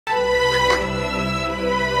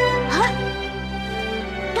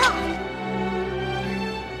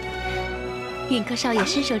允克少爷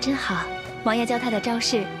身手真好，王爷教他的招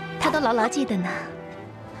式，他都牢牢记得呢。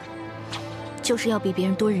就是要比别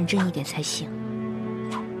人多认真一点才行。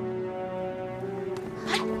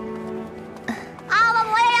阿妈，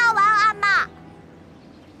我也要玩，阿妈，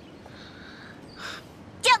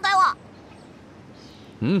借给我。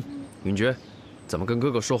允爵，怎么跟哥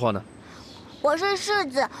哥说话呢？我是世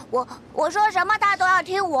子，我说什么他都要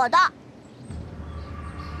听我的。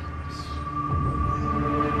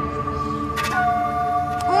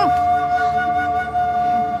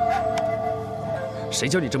谁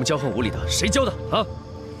教你这么骄横无礼的？谁教的啊？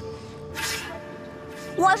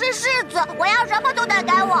我是世子，我要什么都得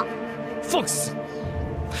给我。放肆！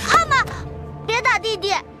阿妈，别打弟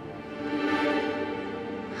弟！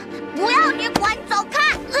不要你管，走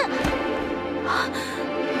开！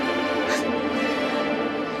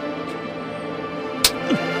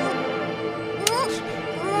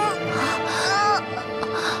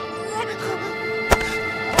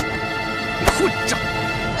混账！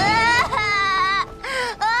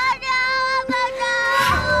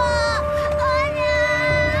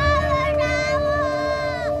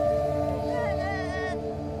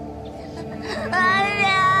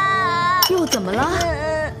又怎么了？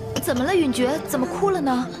怎么了，允爵？怎么哭了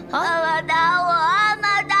呢？啊！阿妈打我，阿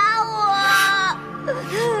妈打我！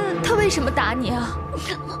他为什么打你啊？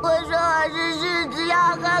我说我是世子，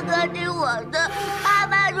要哥哥听我的，阿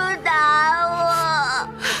妈说打我。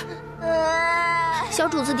小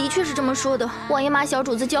主子的确是这么说的。王爷骂小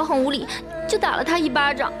主子骄横无礼，就打了他一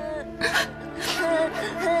巴掌。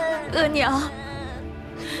额娘，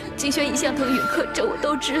景轩一向疼允克，这我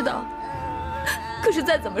都知道。可是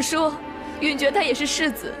再怎么说，允爵他也是世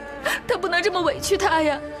子，他不能这么委屈他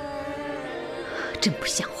呀。真不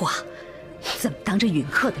像话，怎么当着允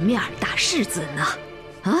克的面打世子呢？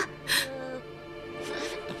啊！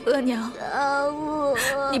额娘，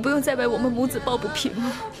你不用再为我们母子抱不平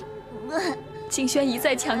了。景轩一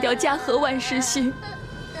再强调家和万事兴，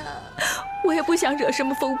我也不想惹什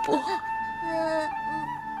么风波。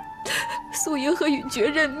素英和允爵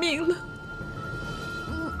认命了。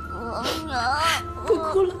不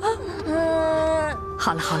哭了啊！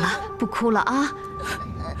好了好了，不哭了啊！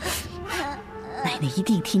奶奶一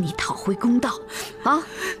定替你讨回公道，啊！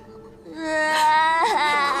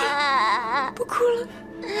不哭了。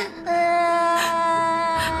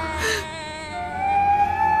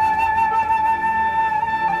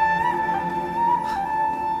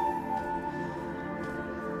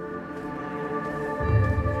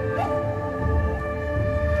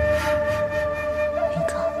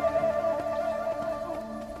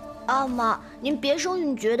阿妈，您别生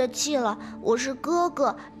允爵的气了，我是哥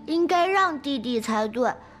哥，应该让弟弟才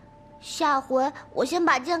对。下回我先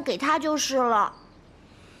把剑给他就是了。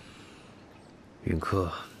允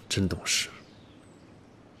克真懂事。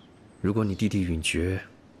如果你弟弟允爵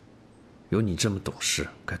有你这么懂事，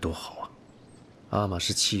该多好啊！阿玛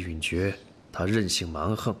是气允爵，他任性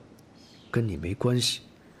蛮横，跟你没关系。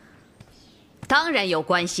当然有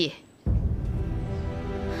关系。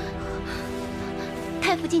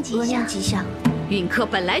太傅敬吉祥，吉祥。允克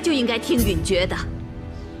本来就应该听允爵的，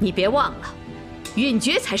你别忘了，允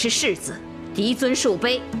爵才是世子，嫡尊庶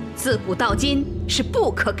卑，自古到今是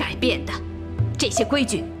不可改变的。这些规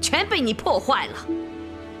矩全被你破坏了。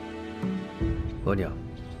额娘，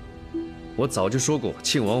我早就说过，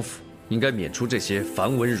庆王府应该免除这些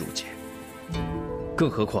繁文缛节。更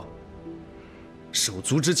何况，手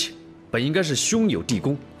足之情本应该是兄友弟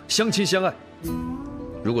恭，相亲相爱。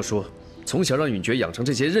如果说从小让允爵养成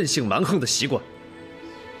这些任性蛮横的习惯，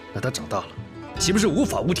那他长大了岂不是无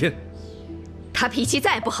法无天？他脾气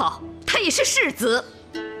再不好，他也是世子，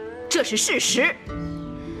这是事实。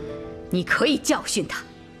你可以教训他，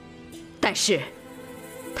但是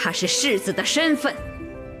他是世子的身份，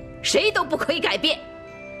谁都不可以改变，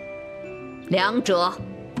两者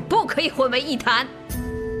不可以混为一谈。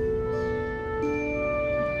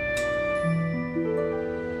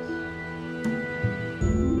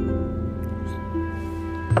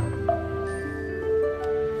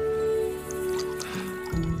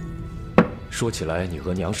说起来，你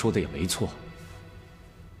额娘说的也没错。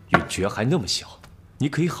允爵还那么小，你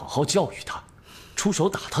可以好好教育他，出手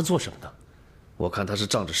打他做什么呢？我看他是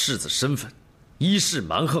仗着世子身份，一世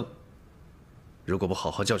蛮横。如果不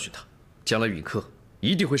好好教训他，将来允克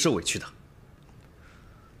一定会受委屈的。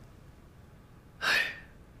唉，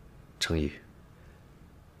程毅，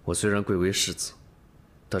我虽然贵为世子，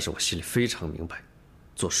但是我心里非常明白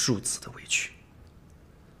做庶子的委屈。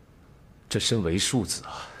这身为庶子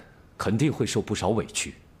啊，肯定会受不少委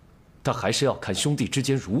屈，但还是要看兄弟之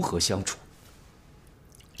间如何相处。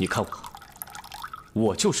你看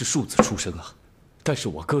我就是庶子出身啊，但是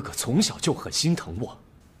我哥哥从小就很心疼我，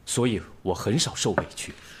所以我很少受委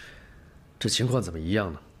屈。这情况怎么一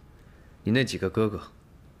样呢？你那几个哥哥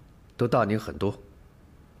都大您很多，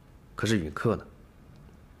可是允克呢？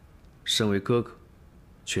身为哥哥，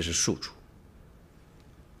却是庶主。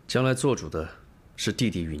将来做主的是弟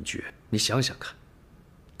弟允爵，你想想看，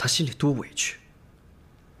他心里多委屈。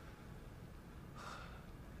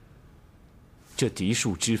这嫡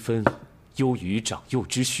庶之分，优于长幼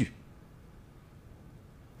之序，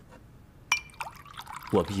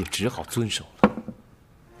我们也只好遵守了。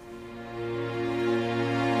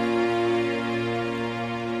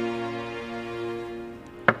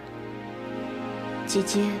姐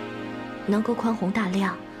姐能够宽宏大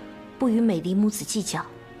量，不与美璃母子计较，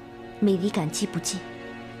美璃感激不尽。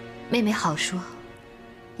妹妹好说，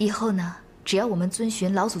以后呢，只要我们遵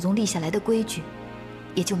循老祖宗立下来的规矩，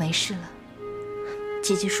也就没事了。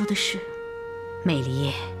姐姐说的是，美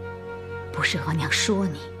璃，不是额娘说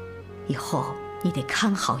你，以后你得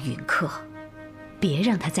看好允克，别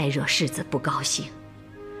让他再惹世子不高兴。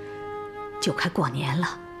就快过年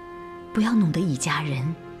了，不要弄得一家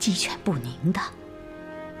人鸡犬不宁的，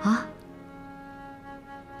啊？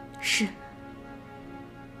是。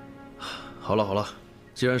好了好了，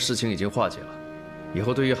既然事情已经化解了，以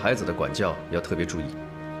后对于孩子的管教要特别注意，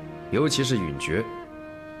尤其是允爵，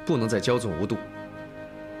不能再骄纵无度。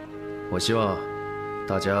我希望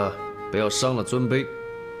大家不要伤了尊卑，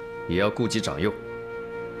也要顾及长幼。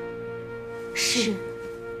是。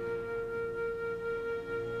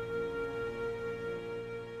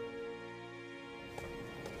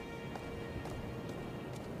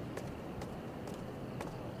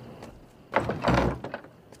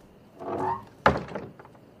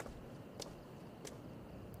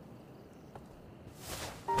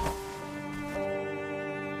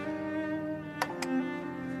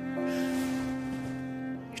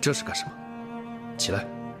这是干什么？起来！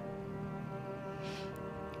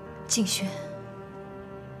靖轩，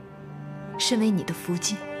身为你的福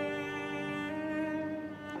晋，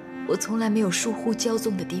我从来没有疏忽骄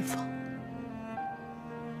纵的地方，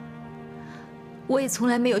我也从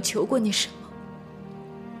来没有求过你什么。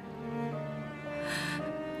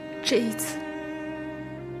这一次，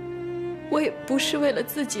我也不是为了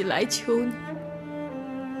自己来求你，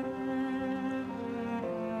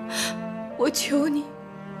我求你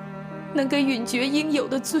能给允爵应有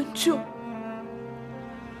的尊重。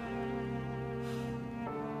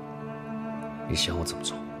你想我怎么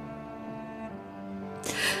做？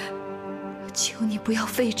求你不要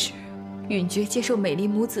废止允爵接受美璃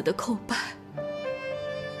母子的叩拜，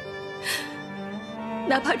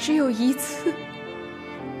哪怕只有一次，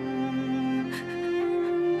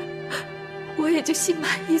我也就心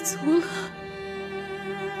满意足了。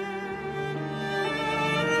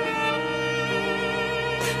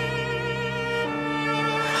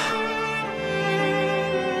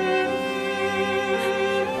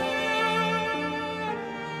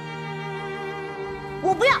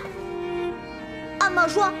我不要。按妈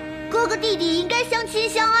说，哥哥弟弟应该相亲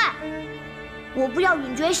相爱。我不要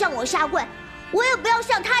允爵向我下跪，我也不要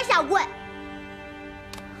向他下跪。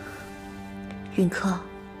允克，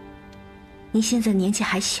你现在年纪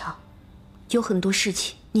还小，有很多事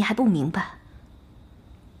情你还不明白。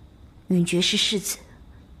允爵是世子，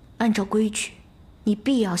按照规矩，你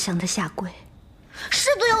必要向他下跪。世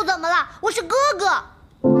子又怎么了？我是哥哥。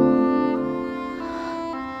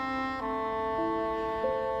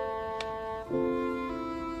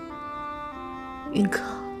允克，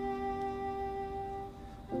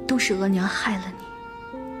都是额娘害了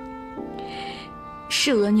你，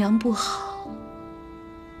是额娘不好，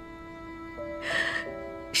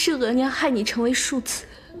是额娘害你成为庶子，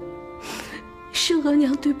是额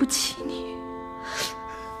娘对不起你。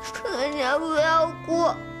额娘不要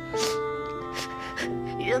哭，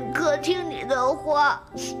允克听你的话。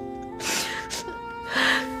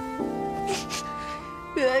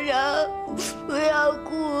额娘不要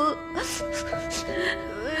哭，额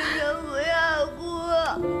娘不要哭，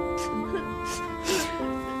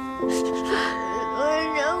额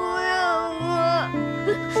娘不要哭。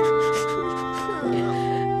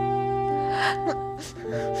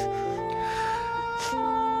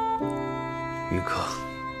允克，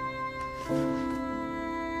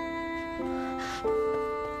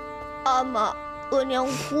阿玛，额娘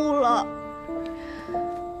哭了。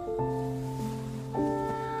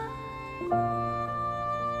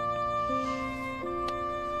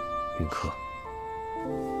允克，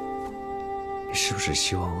你是不是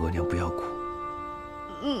希望额娘不要哭？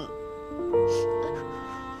嗯。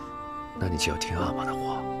那你就要听阿玛的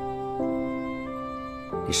话。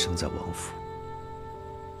你生在王府，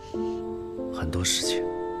很多事情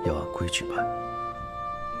要按规矩办。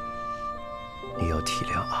你要体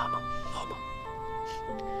谅阿玛，好吗？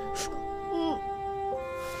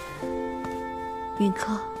允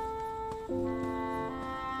科，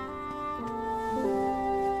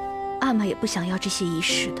阿玛也不想要这些仪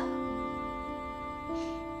式的，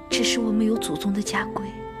只是我们有祖宗的家规，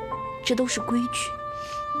这都是规矩。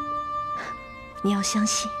你要相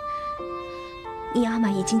信，你阿玛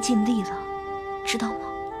已经尽力了，知道吗？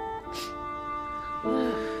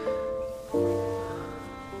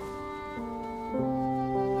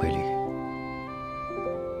美丽，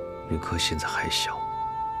云柯现在还小，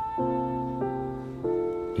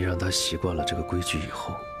你让他习惯了这个规矩以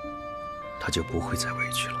后，他就不会再委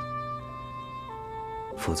屈了。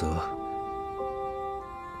否则，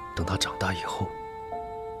等他长大以后，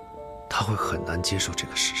他会很难接受这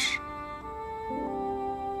个事实。